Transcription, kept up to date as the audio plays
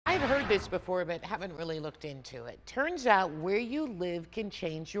I've heard this before, but haven't really looked into it. Turns out where you live can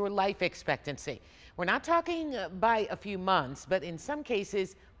change your life expectancy. We're not talking by a few months, but in some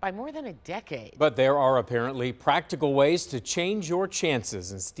cases, by more than a decade. But there are apparently practical ways to change your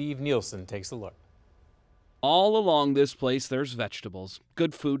chances, and Steve Nielsen takes a look. All along this place, there's vegetables,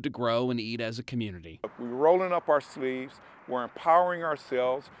 good food to grow and eat as a community. We're rolling up our sleeves. We're empowering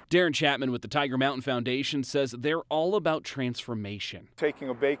ourselves. Darren Chapman with the Tiger Mountain Foundation says they're all about transformation. Taking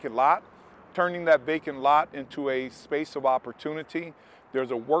a vacant lot, turning that vacant lot into a space of opportunity.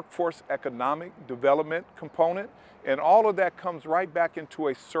 There's a workforce economic development component, and all of that comes right back into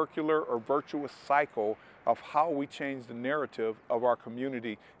a circular or virtuous cycle of how we change the narrative of our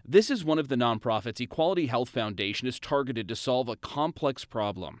community. This is one of the nonprofits Equality Health Foundation is targeted to solve a complex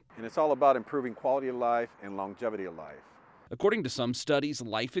problem. And it's all about improving quality of life and longevity of life. According to some studies,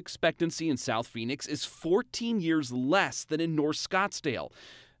 life expectancy in South Phoenix is 14 years less than in North Scottsdale.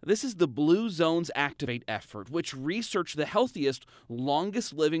 This is the Blue Zones Activate effort, which researched the healthiest,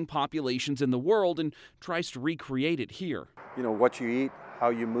 longest living populations in the world and tries to recreate it here. You know, what you eat, how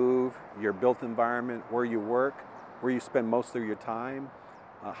you move, your built environment, where you work, where you spend most of your time,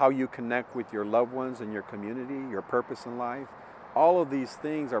 how you connect with your loved ones and your community, your purpose in life. All of these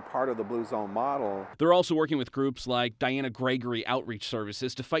things are part of the Blue Zone model. They're also working with groups like Diana Gregory Outreach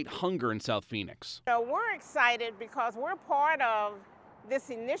Services to fight hunger in South Phoenix. We're excited because we're part of this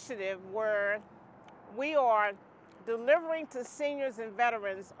initiative where we are delivering to seniors and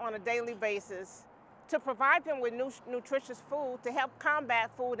veterans on a daily basis to provide them with nutritious food to help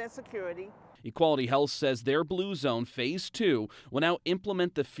combat food insecurity. Equality Health says their Blue Zone Phase 2 will now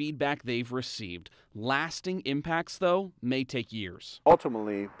implement the feedback they've received. Lasting impacts, though, may take years.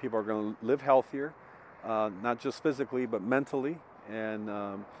 Ultimately, people are going to live healthier, not just physically, but mentally, and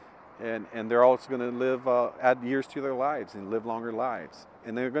they're also going to live, add years to their lives and live longer lives.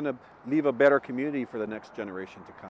 And they're going to leave a better community for the next generation to come.